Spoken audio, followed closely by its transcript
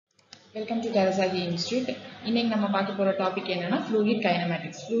Welcome to Tnpsc Institute. இன்னைக்கு நம்ம பார்க்க போற டாபிக் என்னன்னா fluid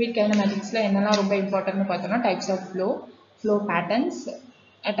kinematics. Fluid kinematicsல என்னெல்லாம் ரொம்ப இம்பார்ட்டன்ட்னு பார்த்தோம்னா types of flow patterns,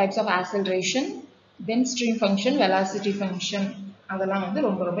 types of acceleration, then stream function, velocity function. அதெல்லாம் வந்து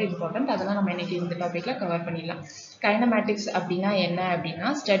ரொம்ப ரொம்ப இம்பார்ட்டன்ட். அதெல்லாம் நம்ம இன்னைக்கு இந்த டாபிக்ல கவர் பண்ணிடலாம். Kinematics அப்படின்னா என்ன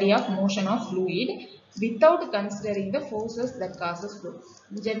அப்படின்னா study of motion of fluid without considering the forces that causes flow.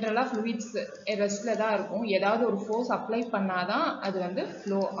 ஜென்ரலா fluids ரெஸ்ட்ல தான் இருக்கும். ஏதாவது ஒரு ஃபோர்ஸ் அப்ளை பண்ணாதான் அது வந்து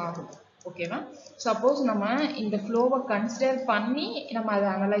flow ஆகும். ஓகேவா? சப்போஸ் நம்ம இந்த ஃப்ளோவை கன்சிடர் பண்ணி நம்ம அதை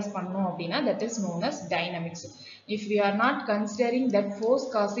அனலைஸ் பண்ணோம் அப்படின்னா that is known as dynamics. If we are not considering that force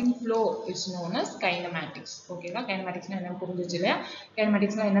causing flow is known as kinematics. ஓகேவா? kinematicsனா என்னன்னு புரிஞ்சிச்சு இல்லையா?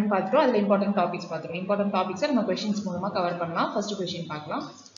 kinematicsனா என்னன்னு பார்த்துட்டோம். அதில் இம்பார்ட்டன்ட் டாபிக்ஸ் பார்த்துருவோம். இம்பார்ட்டன்ட் டாபிக்ஸை நம்ம கொஸ்டின்ஸ் மூலமா கவர் பண்ணலாம். ஃபர்ஸ்ட் கொஸ்டின் பார்க்கலாம்.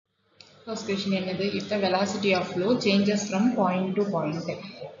 First question என்னது? If the velocity of flow changes from point to point.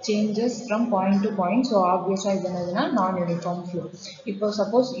 Changes from point to point. So obviously இது என்னதுன்னா non-uniform flow. இப்போ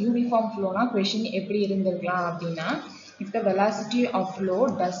suppose uniform flowனா question எப்படி இருந்திருக்கலாம் அப்படின்னா if the velocity of flow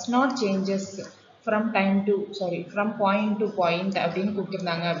does not changes from point to point அப்படின்னு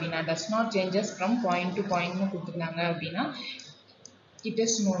கொடுத்துருந்தாங்க அப்படின்னா does not changes from point to point கொடுத்துருந்தாங்க அப்படின்னா it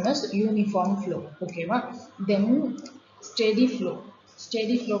is known as uniform flow. ஓகேவா? Then steady flow.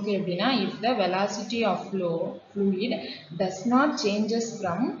 Steady flow க்கு எப்படின்னா if the velocity of fluid does not changes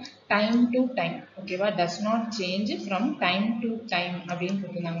from time to time. ஓகேவா? does not change from time to time அப்படின்னு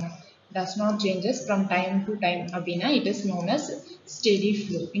கொடுத்துருந்தாங்க. does not changes from time to time அப்படின்னா it is known as steady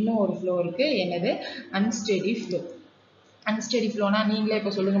flow. இன்னும் ஒரு flow இருக்கு, என்னது? unsteady flow. unsteady flowனா நீங்களே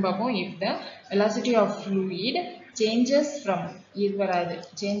இப்போ சொல்லுங்க பார்ப்போம். if the velocity of fluid changes from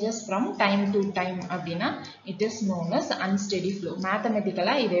changes from time to time அப்படின்னா it is known as unsteady flow.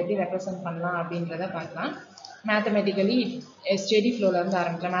 மேத்தமெட்டிக்கலா இதை எப்படி ரெப்ரசென்ட் பண்ணலாம் அப்படின்றத பார்க்கலாம். மேத்தமெட்டிக்கலி steady flowல இருந்து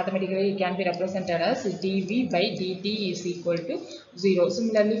ஆரம்பிக்கலாம். Mathematically it can be represented as dv by dt is equal to 0.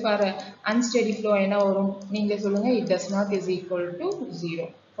 similarly for unsteady flow என்ன வரும் நீங்களே சொல்லுங்க. it does not is equal to 0.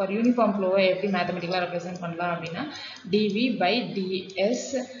 for uniform flow எப்படி மேத்தமெட்டிக்கலா ரெப்ரசென்ட் பண்ணலாம் அப்படின்னா dv by ds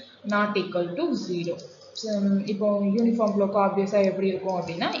not equal to 0. இப்போ uniform ஃப்ளோக்கு ஆப்வியஸாக எப்படி இருக்கும்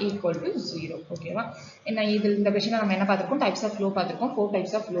அப்படின்னா ஈக்குவல் டு 0. ஓகேவா? என்ன இதில் இந்த கொஸ்டினில் நம்ம என்ன பார்த்துருக்கோம்? டைப்ஸ் ஆஃப் ஃப்ளோ பார்த்துருக்கோம். 4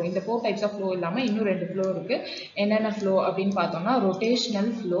 டைப்ஸ் ஆஃப் ஃப்ளோ. இந்த 4 டைப்ஸ் ஆஃப் ஃப்ளோ இல்லாமல் இன்னும் 2 ஃப்ளோ இருக்குது. என்னென்ன ஃப்ளோ அப்படின்னு பார்த்தோம்னா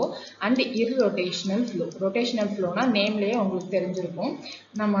rotational flow and இர்ரொட்டேஷனல் flow. Rotational ஃப்ளோனா நேம்லேயே உங்களுக்கு தெரிஞ்சிருக்கும்.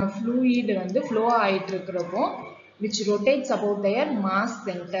 நம்ம ஃப்ளூயிட் வந்து ஃப்ளோ ஆகிட்டு இருக்கிறப்போ which rotates about their mass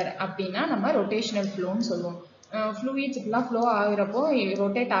center அப்படின்னா நம்ம ரொட்டேஷனல் ஃப்ளோன்னு சொல்லுவோம். ஃப்ளூயிட்ஸ் இப்படிலாம் ஃப்ளோ ஆகிறப்போ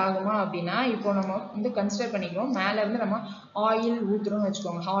ரொட்டேட் ஆகுமா அப்படின்னா இப்போ நம்ம வந்து கன்சிடர் பண்ணிக்கிறோம். மேலேருந்து நம்ம ஆயில் ஊற்றுறோம்னு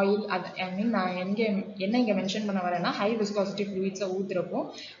வச்சுக்கோங்க. ஆயில் அது ஐ மீன் நான் இங்கே மென்ஷன் பண்ண வரேன்னா ஹை விஸ்காசிட்டி ஃப்ளூயிட்ஸை ஊற்றுறப்போ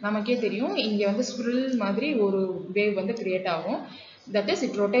நமக்கே தெரியும் இங்கே வந்து ஸ்பிரில் மாதிரி ஒரு வேவ் வந்து கிரியேட் ஆகும். That is,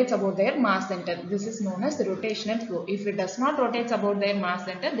 it rotates about their mass center. This is known as rotational flow. If it does not rotate about their mass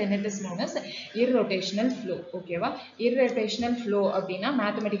center, then it is known as irrotational flow. Okay va? Irrotational flow அப்படின்னா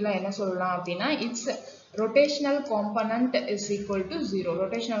மேத்தமெட்டிக்கலா என்ன சொல்லலாம் அப்படின்னா its rotational component is equal to 0.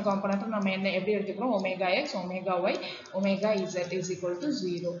 rotational component நம்ம என்ன எப்படி எடுத்துக்கிறோம்? omega x, omega y, omega z is equal to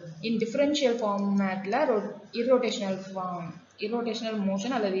 0. in differential formatல irrotational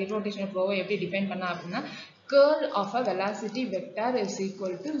motion அல்லது irrotational flow எப்படி டிஃபைன் பண்ணா அப்படின்னா curl of a velocity vector is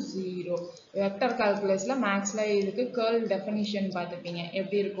equal to 0. vector calculusல maxல இதுக்கு curl definition பார்த்துப்பீங்க.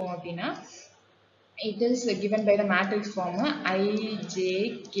 எப்படி இருக்கும் அப்படின்னா it is given by the matrix form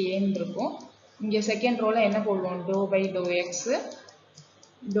ijk ன்னு இருக்கும். இங்கே செகண்ட் ரோல என்ன போடுவோம்? dou by dou x,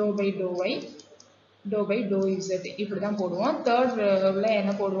 dou by dou y, dou by dou z இப்படி தான் போடுவோம். தேர்ட் ரோல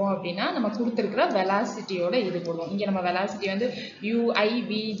என்ன போடுவோம் அப்படின்னா நம்ம கொடுத்துருக்கிற வெலாசிட்டியோட இது போடுவோம். இங்கே நம்ம வெலாசிட்டி வந்து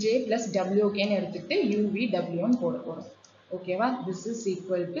uivj plus wkன்னு எடுத்துக்கிட்டு uvwன்னு போட போகிறோம். ஓகேவா? This is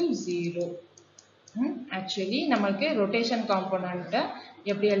equal to 0. Actually நமக்கு ரொட்டேஷன் காம்போனண்ட்டை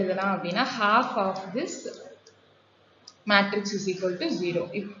எப்படி எழுதலாம் அப்படின்னா half of this matrix is equal to 0.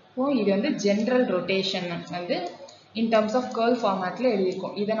 இப்போ இது வந்து ஜென்ரல் ரொட்டேஷன் வந்து in terms of curl formatல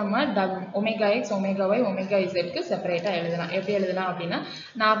எழுதியிருக்கோம். இதை நம்ம omega x, omega y, omega z க்கு செப்பரேட்டாக எழுதலாம். எப்படி எழுதலாம் அப்படின்னா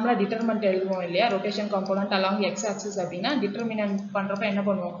நார்மலாக டிட்டர்மெண்ட் எழுதுவோம் இல்லையா? Rotation component along X axis அப்படின்னா டிட்டர்மினன்ட் பண்ணுறப்ப என்ன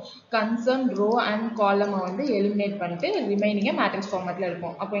பண்ணுவோம்? கன்சர்ன் ரோ அண்ட் காலமை வந்து எலிமினேட் பண்ணிட்டு ரிமைனிங்கை மேட்ரிக்ஸ் ஃபார்மேட்டில்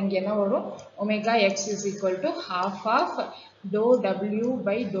எழுப்போம். அப்போ இங்கே என்ன வரும்? omega x is equal to half of dou w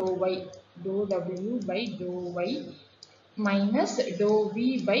by dou y, dou w by dou y minus dou v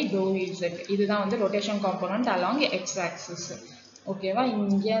by dou z. இதுதான் வந்து rotation component along X axis. ஓகேவா?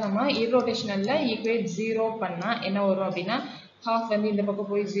 இங்கே நம்ம இர்ரோட்டேஷனல்ல ஈக்குவேட் 0 பண்ணால் என்ன வரும் அப்படின்னா ஹாஃப் வந்து இந்த பக்கம்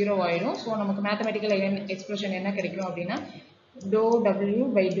போய் 0 ஆயிடும். ஸோ நமக்கு மேத்தமெட்டிக்கல் எக்ஸ்பிரஷன் என்ன கிடைக்கும் அப்படின்னா dou w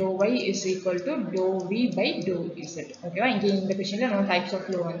by dou y is equal to dou v by dou z. ஓகேவா? இங்கே இந்த கொஸ்டினில் நம்ம டைப்ஸ் ஆஃப்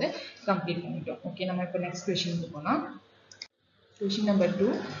ஃப்ளோ வந்து கம்ப்ளீட் பண்ணிட்டோம். ஓகே, நம்ம இப்போ நெக்ஸ்ட் கொஸ்டினுக்கு போகலாம். Question number 2.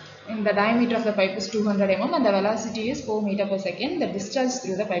 The diameter of the pipe is 200 mm and the velocity is 4 meter per second. The discharge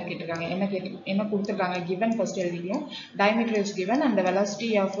through the pipe கேட்டிருக்காங்க. என்ன கொடுத்திருக்காங்க? Given first எழுதியும். Diameter is given and the velocity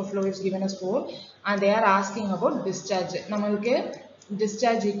of the flow is given as 4 and they are asking about discharge. நமக்கு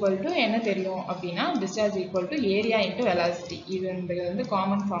discharge equal to என்ன தெரியும் அப்படின்னா discharge equal to area into velocity. இது வந்து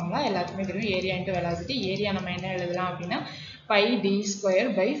காமன் ஃபார்முலா எல்லாத்துக்குமே தெரியும். area into velocity. Area நம்ம என்ன எழுதலாம் அப்படின்னா pi d square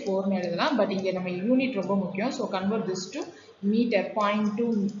by 4 எழுதலாம். பட் இங்க நம்ம யூனிட் ரொம்ப முக்கியம். So convert this to metre 0.2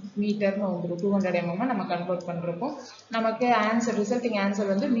 மீட்டர்னு வந்துடும் 200 mm நம்ம கன்வெர்ட் பண்ணுறப்போம் நமக்கு ஆன்சர் ரிசல்ட்டிங் ஆன்சர்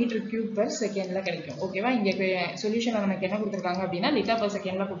வந்து மீட்டர் கியூப் பெர் செகண்டில் கிடைக்கும் ஓகேவா இங்கே சொல்யூஷனில் நமக்கு என்ன கொடுத்துருக்காங்க அப்படின்னா லிட்டர் பெர்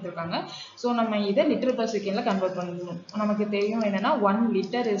செகண்டில் கொடுத்துருக்காங்க ஸோ நம்ம இதை லிட்டர் பெர் செகண்டில் கன்வெர்ட் பண்ணணும் நமக்கு தெரியும் என்னென்னா 1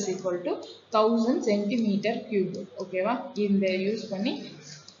 litre is equal to 1000 centimetre cube ஓகேவா இந்த யூஸ் பண்ணி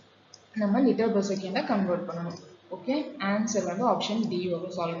நம்ம லிட்டர் பெர் செகண்டை கன்வெர்ட் பண்ணணும் ஓகே ஆன்சர் வந்து ஆப்ஷன் டி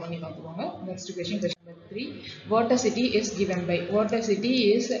வரும் சால்வ் பண்ணி பார்த்துக்கோங்க next question number 3 vorticity is given by vorticity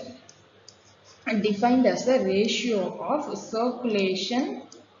is defined as the ratio of circulation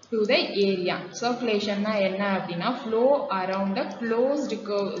to the area circulation na enna appadina flow around a closed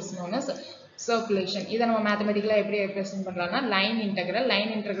curve is known as circulation இத நம்ம மேத்தமேட்டிக்கலா எப்படி represent பண்ணலாம்னா line integral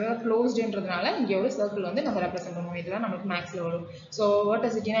closed என்றதுனால இங்க ஒரு circle வந்து நம்ம represent பண்ணுவோம் இதெல்லாம் நமக்கு மேக்ஸ்ல வரும் சோ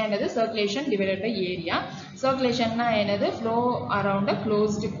vorticityனா என்னது circulation divided by area circulationனா என்னது flow around a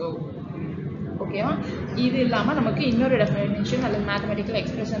closed curve ஓகேவா இது இல்லாம நமக்கு இன்னொரு டெஃபினிஷன் அல்லது மேத்தமேட்டிக்கல்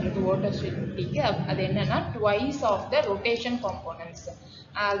எக்ஸ்பிரஷன் இருக்கு vorticityக்கு அது என்னன்னா twice of the rotation components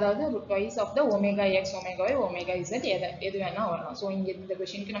அதாவது twice of the omega x omega y omega z எது வேணா வரலாம் சோ இங்க இந்த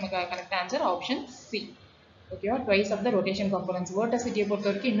क्वेश्चनக்கு நமக்கு கரெக்ட் ஆன்சர் ஆப்ஷன் சி ஓகேவா twice of the rotation components vorticity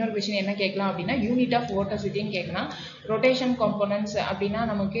பொறுத்தவரைக்கும் இன்னொரு क्वेश्चन என்ன கேட்கலாம் அப்படினா யூனிட் ஆஃப் vorticity ன்னு கேட்கலாம் rotation components அப்படினா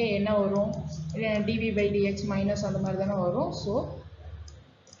நமக்கு என்ன வரும் dv by dx மைனஸ் அந்த மாதிரி தான வரும் சோ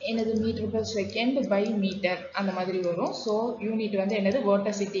என்னது metre per second by metre அந்த மாதிரி வரும் சோ யூனிட் வந்து என்னது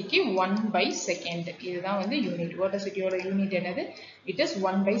vorticityக்கு 1 by second இதுதான் வந்து யூனிட் vorticityயோட யூனிட் என்னது இட் இஸ்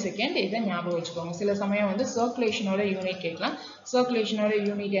 1 by second இத ஞாபகம் வச்சுக்கோங்க சில சமயம் வந்து சர்க்குலேஷனோட யூனிட் கேட்கலாம் சர்க்குலேஷனோட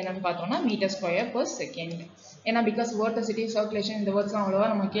யூனிட் என்னன்னு பார்த்தோம்னா மீட்டர் ஸ்கொயர் per second ஏன்னா because vorticity circulation இந்த வேர்ட்ஸ்லாம்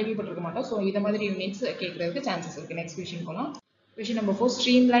அவ்வளவா நம்ம கேள்விப்பட்டிருக்க மாட்டோம் சோ இத மாதிரி யூனிட்ஸ் கேக்குறதுக்கு சான்சஸ் இருக்கு நெக்ஸ்ட் क्वेश्चन போலாம் Question number 4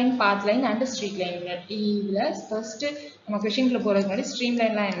 streamline path line and streak line இதுல first நம்ம क्वेश्चनக்குள்ள போறதுக்கு முன்னாடி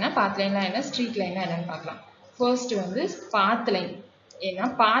streamline னா என்ன path line னா என்ன streak line னா என்னன்னு பார்க்கலாம் first வந்து path line ஏன்னா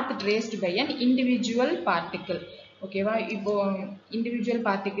path traced by an individual particle ஓகேவா இப்போ இண்டிவிஜுவல்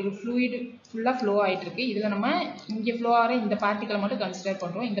பார்ட்டிகிள் fluid ஃபுல்லா flow ஆயிட்டு இருக்கு இதுல நம்ம இங்க flow ஆற இந்த பார்ட்டிகிளை மட்டும் கன்சிடர்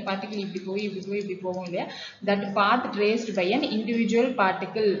பண்றோம் இந்த பார்ட்டிகிள் இப்படி போகும் இல்லையா that path traced by an individual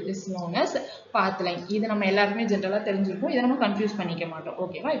particle is known as path line இது நம்ம எல்லாருமே ஜெனரலா தெரிஞ்சிருப்போம் இத நம்ம கன்ஃபியூஸ் பண்ணிக்க மாட்டோம்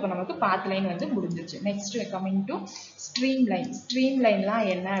ஓகேவா இப்போ நமக்கு path line வந்து முடிஞ்சிருச்சு நெக்ஸ்ட் கமிங் டு ஸ்ட்ரீம்லைன்லாம்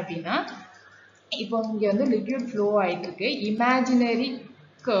என்ன அப்படினா இப்போ இங்க வந்து liquid flow ஆயிட்டு இருக்கு imaginary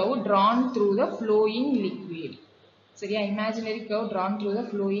curve drawn through the flowing liquid சரியா imaginary curve drawn through the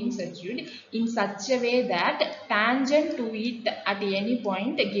flowing circuit in such a way that tangent to it at any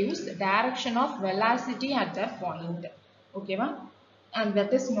point gives direction of velocity at that point ஓகேவா and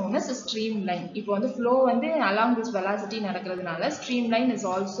that is known as a streamline இப்போ வந்து flow வந்து along this velocity நடக்கிறதுனால streamline is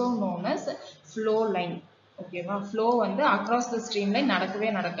also known as flow line ஓகேவா flow வந்து across the streamline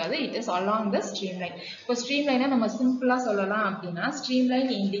நடக்கவே நடக்காது it is along the streamline இப்போ streamline நம்ம சிம்பிளா சொல்லலாம் அப்படினா streamline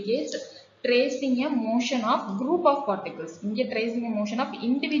indicates tracing a motion of group of particles இங்க tracing a motion of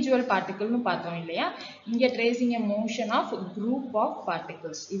individual particle னு பார்த்தோம் இல்லையா இங்க tracing a motion of group of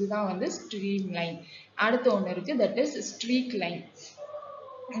particles இதுதான் வந்து streamline அடுத்து ஒன்னு இருக்கு that is streak line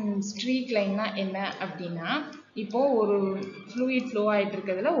னா என்ன அப்படினா இப்போ ஒரு fluid flow ஆயிட்டு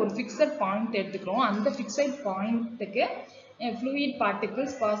இருக்குதுல ஒரு fixed point எடுத்துக்கிறோம் அந்த fixed pointக்கு fluid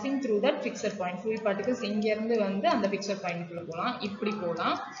particles passing through that fixed point fluid particles இங்க இருந்து வந்து அந்த fixed point குள்ள போலாம் இப்படி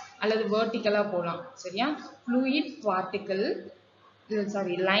போலாம் அல்லது vertically போலாம் சரியா fluid particle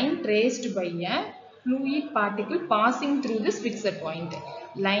line traced by a fluid particle passing through this fixed point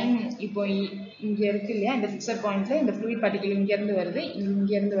line இப்போ இங்க இருக்கு இல்லையா இந்த fixed pointல இந்த fluid particle இங்க இருந்து வருது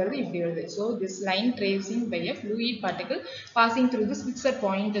இப்படி வருது so this line tracing by a fluid particle passing through this fixed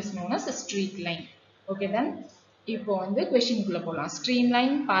point is known as a streak line okay then இப்போ வந்து question குள்ள போலாம்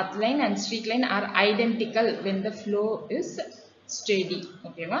streamline path line and streak line are identical when the flow is steady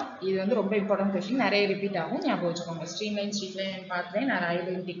ஓகேவா இது வந்து ரொம்ப important question நிறைய repeat ஆகும் ஞாபகம் வச்சுக்கோங்க streamline and path line are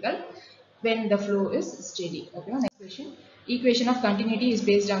identical when the flow is steady okay next question equation of continuity is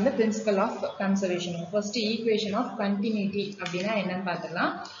based on the principle of conservation first equation of continuity அப்படினா என்னன்னு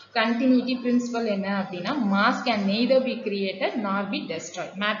பார்த்தலாம் continuity principle என்ன அப்படினா mass can neither be created nor be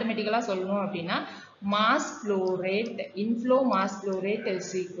destroyed mathematically சொல்லணும் அப்படினா mass flow rate inflow mass flow rate is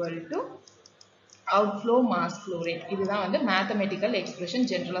equal to outflow mass flow rate. இதுதான் வந்து mathematical expression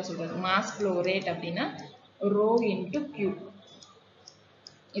ஜெனரலா சொல்றது. mass flow rate அப்படின்னா rho into q.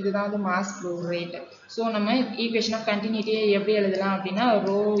 இதுதான் வந்து mass flow rate. So நம்ம equation of continuity எப்படி எழுதலாம் அப்படின்னா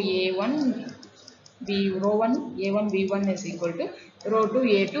rho a1 rho 1 a1 v1 is equal to rho 2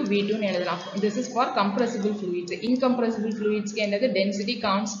 a2 v2 னு எழுதலாம். This is for compressible fluids. Incompressible fluids க்கு என்னது density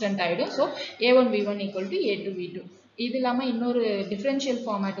constant ஆயிடும். So a1 v1 equal to a2 v2. இது இல்லாம இன்னொரு differential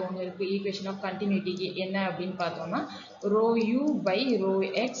format ஒன்று இருக்கு equation of continuity க்கு என்ன அப்படின்னு பார்த்தோம்னா rho u by rho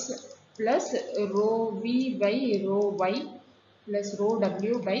x plus rho v by rho y plus rho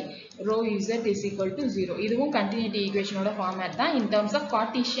w by rho z is equal to 0. இதுவும் continuity equation ஓட format தான் in terms of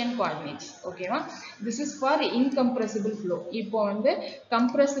Cartesian coordinates. ஓகேவா? This is for incompressible flow. இப்போ வந்து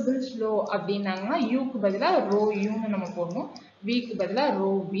compressible flow அப்படின்னாங்கன்னா u க்கு பதிலா rho u னு நம்ம போடணும், v க்கு பதிலா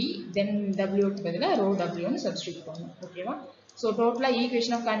rho v, then w க்கு பதிலா rho w னு substitute பண்ணணும். ஓகேவா? So total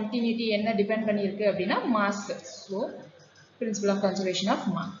equation of continuity என்ன depend பண்ணியிருக்கு அப்படின்னா mass. So principle of conservation of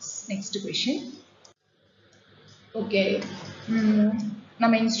mass. Next question. Okay,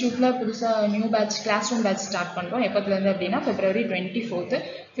 நம்ம இன்ஸ்டியூட்ல புதுசாக new batch class room batch start பண்ணுறோம். எப்போதுலேருந்து அப்படின்னா February 24th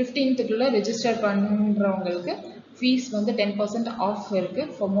 15th ரெஜிஸ்டர் பண்ணுறவங்களுக்கு ஃபீஸ் வந்து 10% ஆஃப் இருக்குது.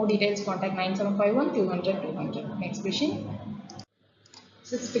 For more details contact 9751 200 200. Next question.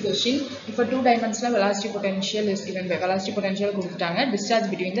 Sixth question. இப்போ 2 dimensional velocity potential is given by velocity potential கொடுத்துட்டாங்க. Discharge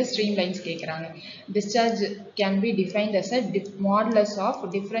between the streamlines கேட்குறாங்க. Discharge can be defined as a modulus of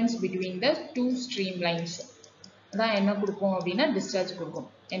difference between the two streamlines. அதான் என்ன கொடுக்கும் அப்படின்னா discharge கொடுக்கும்.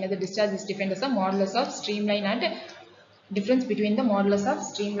 என்னது discharge is defined as a modulus of streamline at difference between the modulus of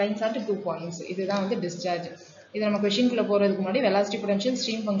streamlines at 2 points. இதுதான் வந்து discharge. இது நம்ம கொஸ்டின்குள்ள போறதுக்கு முன்னாடி velocity potential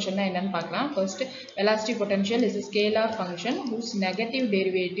stream function என்னன்னு பார்க்கலாம். First, velocity potential is a scalar function whose negative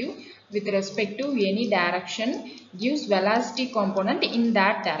derivative with respect to any direction gives velocity component in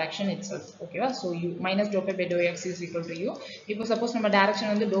that direction itself. Okay, so u minus dou pi by dou x is equal to u. இப்போ suppose நம்ம direction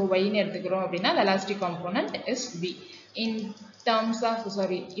வந்து dou y னு எடுத்துக்கிறோம் அப்படின்னா velocity component is v. In terms of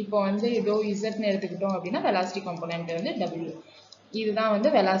இப்போ வந்து dou z னு எடுத்துக்கிட்டோம் அப்படின்னா velocity component வந்து w. இதுதான் வந்து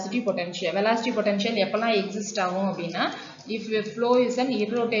velocity potential. Velocity potential எப்பெல்லாம் exist ஆகும் அப்படின்னா if a flow is an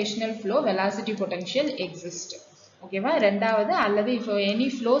irrotational flow, velocity potential exists. ஓகேவா? ரெண்டாவது அல்லது if any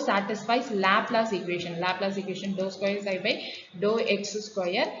flow satisfies Laplace equation dou square psi by dou x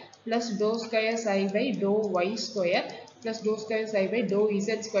square plus dou square psi by dou y square plus dou square psi by dou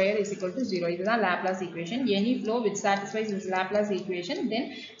z square is equal to 0. இதுதான் Laplace equation. Any flow which satisfies this Laplace equation, then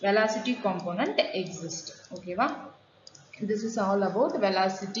velocity component exists. ஓகேவா? This is all about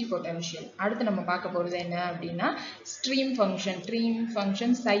velocity potential. அடுத்து நம்ம பார்க்க போறது என்ன அப்படின்னா stream function. Stream function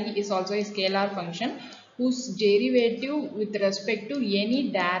psi is also a scalar function whose derivative with respect to any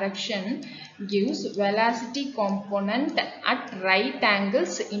direction gives velocity component at right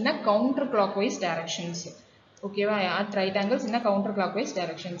angles in a counterclockwise directions. Okay, at right angles in a counterclockwise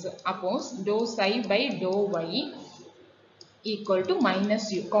directions. Suppose dou psi by dou y equal to minus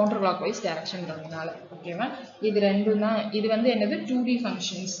u counterclockwise direction ன்றதுனால. ஓகேவா? இது ரெண்டும் தான். இது வந்து என்னது 2D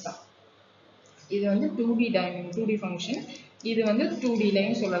functions தான். இது வந்து 2D function. இது வந்து 2D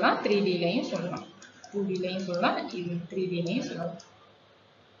லையும் சொல்லலாம் 3D லையும் சொல்லலாம். 2D லையும் சொல்லலாம், இது 3D லையும் சொல்லலாம்.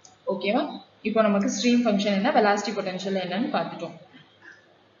 ஓகேவா? இப்போ நமக்கு ஸ்ட்ரீம் ஃபங்க்ஷன் என்ன, வெலாசிட்டி பொட்டன்ஷியல் என்னன்னு பார்த்துட்டோம்.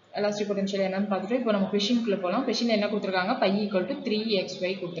 வெலாசிட்டி பொட்டன்ஷியல் என்னன்னு பார்த்துட்டோம். இப்போ நம்ம கொஸ்டின்குள்ள போகலாம். கொஸ்டின் என்ன கொடுத்துருக்காங்க, பை ஈக்குவல் டு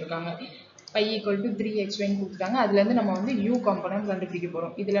 3xy கொடுத்துருக்காங்க. பை ஈக்குவல் டு 3xyன்னு கொடுத்துருக்காங்க. அதுலேருந்து நம்ம வந்து u காம்பனன்ட் கண்டுபிடிக்க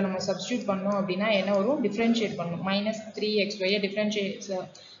போகிறோம். இதில் நம்ம சப்ஸ்டியூட் பண்ணோம் அப்படின்னா என்ன வரும், டிஃப்ரென்ஷியேட் பண்ணணும். மைனஸ் 3xy டிஃப்ரென்ஷியேட்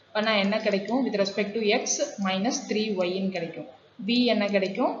பண்ணால் என்ன கிடைக்கும், with respect to x minus 3yன்னு கிடைக்கும். v என்ன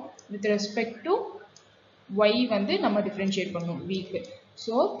கிடைக்கும், வித் ரெஸ்பெக்ட் டு y வந்து நம்ம டிஃப்ரென்ஷியேட் பண்ணணும் vக்கு.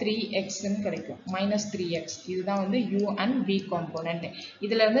 ஸோ 3x ன்னு கிடைக்கும், மைனஸ் 3x. இதுதான் வந்து u அண்ட் v காம்போனன்ட்.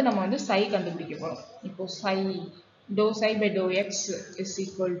 இதுல இருந்து நம்ம வந்து psi கண்டுபிடிக்க போறோம். இப்போ psi dou psi by dou x is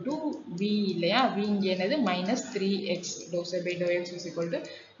equal to v இல்லையா, v இங்கே என்னது minus 3x. dou psi by dou x is equal to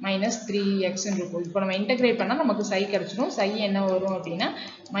minus 3x இருக்கும். இப்போ நம்ம இன்டகிரேட் பண்ணால் நமக்கு psi கிடைச்சிடும். psi என்ன வரும் அப்படின்னா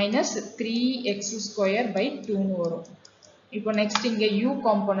மைனஸ் 3x ஸ்கொயர் பை 2ன்னு வரும். இப்போ நெக்ஸ்ட் இங்கே u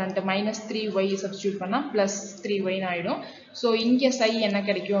component minus 3y substitute பண்ணால் ப்ளஸ் 3y ஆகிடும். ஸோ இங்கே psi என்ன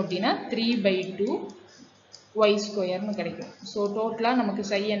கிடைக்கும் அப்படின்னா 3/2 y ஸ்கொயர்னு கிடைக்கும். ஸோ டோட்டலாக நமக்கு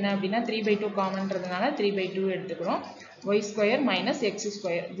psi என்ன அப்படின்னா 3/2 காமன்றதுனால 3/2 எடுத்துக்கிறோம். y square minus x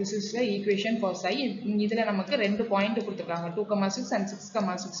square. This is the equation for psi. இதில் நமக்கு 2 பாயிண்ட் கொடுத்துருக்காங்க, 2,6 அண்ட்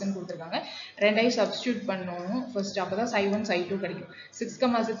 6,6ன்னு கொடுத்துருக்காங்க. ரெண்டையும் சப்ஸ்டியூட் பண்ணணும் ஃபர்ஸ்ட், அப்போ தான் psi 1 psi 2 கிடைக்கும்.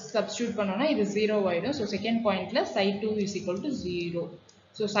 6,6 சப்ஸ்டியூட் பண்ணோன்னா இது 0 ஆகிடும். ஸோ செகண்ட் பாயிண்ட்ல psi 2 is equal to 0.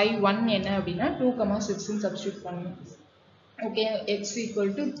 So psi 1 என்ன அப்படின்னா 2,6ன்னு சப்ஸ்டியூட் பண்ணணும். Okay, x equal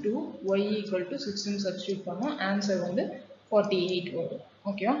to 2, y equal to 6 substitute பண்ணோம். ஆன்சர் வந்து 48 வரும்.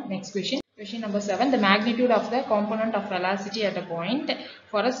 ஓகேவா? Next question. Question number 7. The magnitude of the component of velocity at a point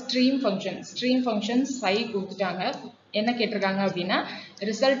for a stream function. Stream function psi கொடுத்துட்டாங்க. என்ன கேட்டிருக்காங்க அப்படின்னா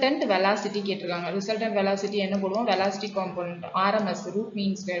resultant velocity கேட்டிருக்காங்க. Resultant velocity என்ன போடுவோம்? Velocity component RMS root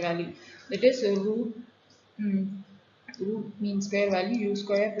mean square value. That is root mean square value u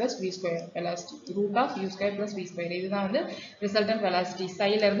square plus v square velocity. Root of u square plus v square. இதுதான் வந்து resultant velocity. psi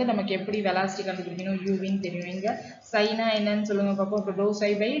ல இருந்து நமக்கு எப்படி velocity கண்டுபிடிக்கணும்? u win தெரியும். இங்க psi னா என்னன்னு சொல்லுங்க பாப்போம். இப்போ dou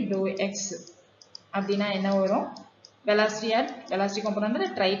psi by dou x அப்படினா என்ன வரும்? velocity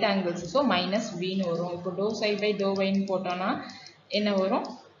component right angles. So minus v னு வரும். இப்போ dou psi by dou y னு போட்டோம்னா என்ன வரும்?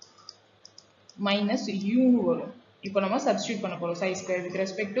 minus u னு வரும். இப்போ நம்ம substitute பண்ண போறோம். psi square with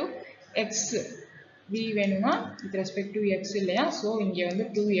respect to x v வேணும்னா with respect to x இல்லையா? so இங்க வந்து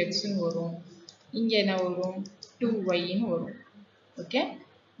 2x னு வரும். இங்க என்ன வரும்? 2y னு வரும். Okay?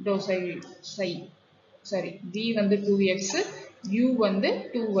 dou psi sorry v வந்து 2x u வந்து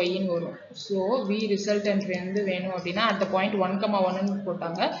 2y னு வரும். so v resultant வந்து வேணும் அப்படினா at the point 1,1 னு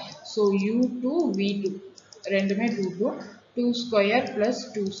போட்டாங்க. so u2 v2 ரெண்டுமே 2 square plus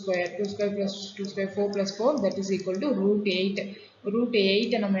 2 square plus 2 square 4 plus 4 that is equal to root 8. root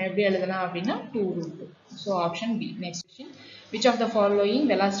 8 நம்ம எப்படி எழுதலாம் அப்படினா 2 root 2. so option B. Next question. Which of the following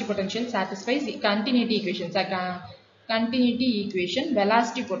velocity potential satisfies the continuity equation? Continuity equation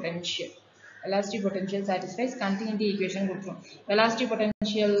velocity potential satisfies continuity equation கொடுக்கிறோம். velocity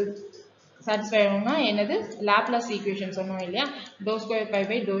potential satisfy ஆகும்னா என்னது? Laplace equation சொன்னோம் இல்லையா? dou square pi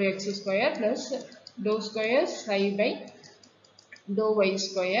by dou x square plus dou square psi by dou y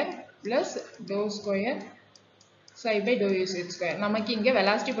square plus dou square psi by dou z square. நமக்கு இங்க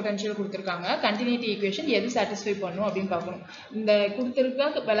velocity potential கொடுத்திருக்காங்க. continuity equation எது satisfy பண்ணும் அப்படினு பார்க்கணும். இந்த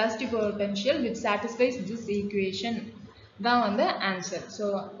கொடுத்திருக்க velocity potential which satisfies this equation தான் வந்து ஆன்சர். ஸோ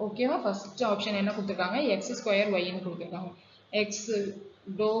ஓகேவா? ஃபர்ஸ்ட் ஆப்ஷன் என்ன கொடுத்துருக்காங்க? எக்ஸ் ஸ்கொயர் ஒய்ன்னு கொடுத்துருக்காங்க. X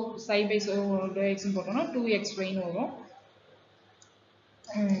to psi by to எக்ஸ்ன்னு போட்டோம்னா 2xyன்னு வரும்.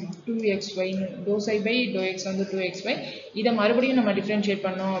 2xy to psi by to X வந்து 2xy. இதை மறுபடியும் நம்ம டிஃப்ரென்ஷியேட்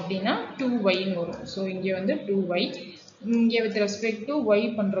பண்ணோம் அப்படின்னா 2yன்னு வரும். ஸோ இங்கே வந்து 2y. இங்கே வித் ரெஸ்பெக்ட் டு ஒய்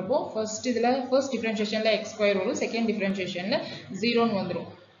பண்ணுறப்போ ஃபர்ஸ்ட் டிஃப்ரென்ஷியேஷனில் எக்ஸ் ஸ்கொயர் வரும். செகண்ட் டிஃப்ரென்ஷியேஷனில் 0ன்னு வந்துடும்.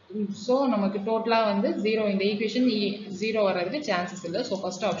 ஸோ நமக்கு டோட்டலாக வந்து 0 இந்த ஈக்குவேஷன் 0 வர்றதுக்கு சான்சஸ் இல்லை. ஸோ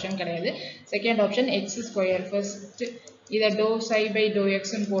ஃபர்ஸ்ட் ஆப்ஷன் கிடையாது. Second option X square. First இதை டோ சை பை டோ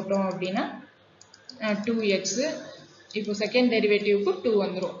எக்ஸ்ன்னு போட்டோம் அப்படின்னா 2x. இப்போ செகண்ட் டெரிவேட்டிவ்க்கு 2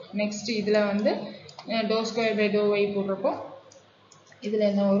 வந்துடும். நெக்ஸ்ட் இதில் வந்து to square by to Y போடுறப்போ இதில்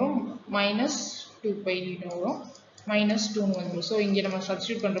என்ன வரும்? -2π வரும். -2 வந்துடும். ஸோ இங்கே நம்ம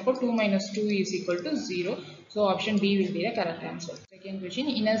சப்ஸ்டியூட் பண்ணுறப்போ 2 - 2 is equal to 0. So option B will be the correct answer. Second question.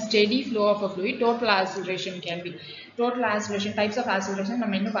 In a steady flow of a fluid, total acceleration can be. Total acceleration, types of acceleration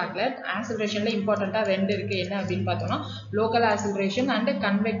நம்ம இன்னும் பார்க்கல. Accelerationல இம்பார்ட்டண்ட்டாக ரெண்டு இருக்கு. என்ன அப்படின்னு பார்த்தோம்னா local acceleration and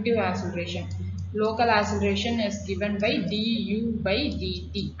convective acceleration. Local acceleration is given by du by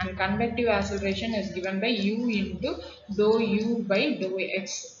dt and convective acceleration is given by u into dou u by dou x.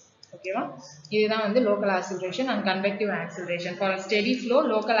 ஓகேவா? இதுதான் வந்து local acceleration and convective acceleration. For a steady flow,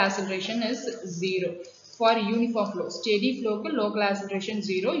 local acceleration is 0. For uniform flow, steady flow க்கு local acceleration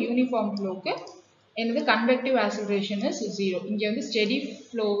 0, uniform flow க்கு என்னது convective acceleration is 0. இங்க வந்து steady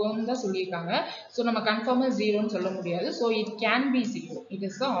flow ன்னு தான் சொல்லியிருக்காங்க. ஸோ நம்ம கன்ஃபார்மா 0ன்னு சொல்ல முடியாது. So it can be 0. It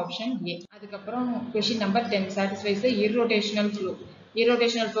is the option A. அதுக்கப்புறம் question number 10 satisfies the irrotational flow.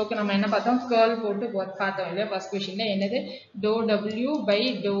 irrotational flow க்கு நம்ம என்ன பார்த்தோம்? curl போட்டு பார்த்தோம் இல்லையா? ஃபர்ஸ்ட் கொஸ்டின்ல என்னது? dou w by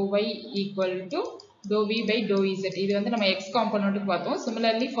dou y equal to dou v by dou z. இது வந்து நம்ம x காம்போனன்ட்க்கு பார்த்தோம்.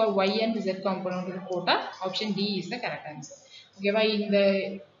 similarly for y and z காம்போனன்ட்க்கு போட்டா option D is the correct answer. ஓகேவா? இந்த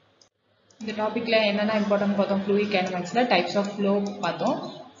டாபிக்ல என்னென்ன இம்பார்ட்டன்ட் பார்த்தோம்? fluid kinematicsல types of flow பார்த்தோம்.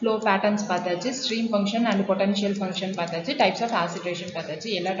 flow patterns பார்த்தாச்சு, stream function and potential function பார்த்தாச்சு, types of acceleration பார்த்தாச்சு.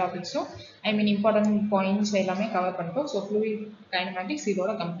 எல்லா டாபிக்ஸும் இம்பார்ட்டன்ட் பாயிண்ட்ஸ் எல்லாமே கவர் பண்ணிட்டோம். ஸோ fluid kinematics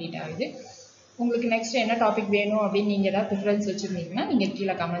இதோட கம்ப்ளீட் ஆகுது. உங்களுக்கு நெக்ஸ்ட் என்ன டாபிக் வேணும் அப்படின்னு நீங்கள் ஏதாவது ப்ரிஃபரன்ஸ் வச்சுருந்தீங்கன்னா நீங்கள்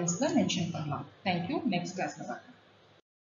கீழே கமெண்ட்ஸில் மென்ஷன் பண்ணலாம். தேங்க்யூ. நெக்ஸ்ட் கிளாஸில் பார்க்கலாம்.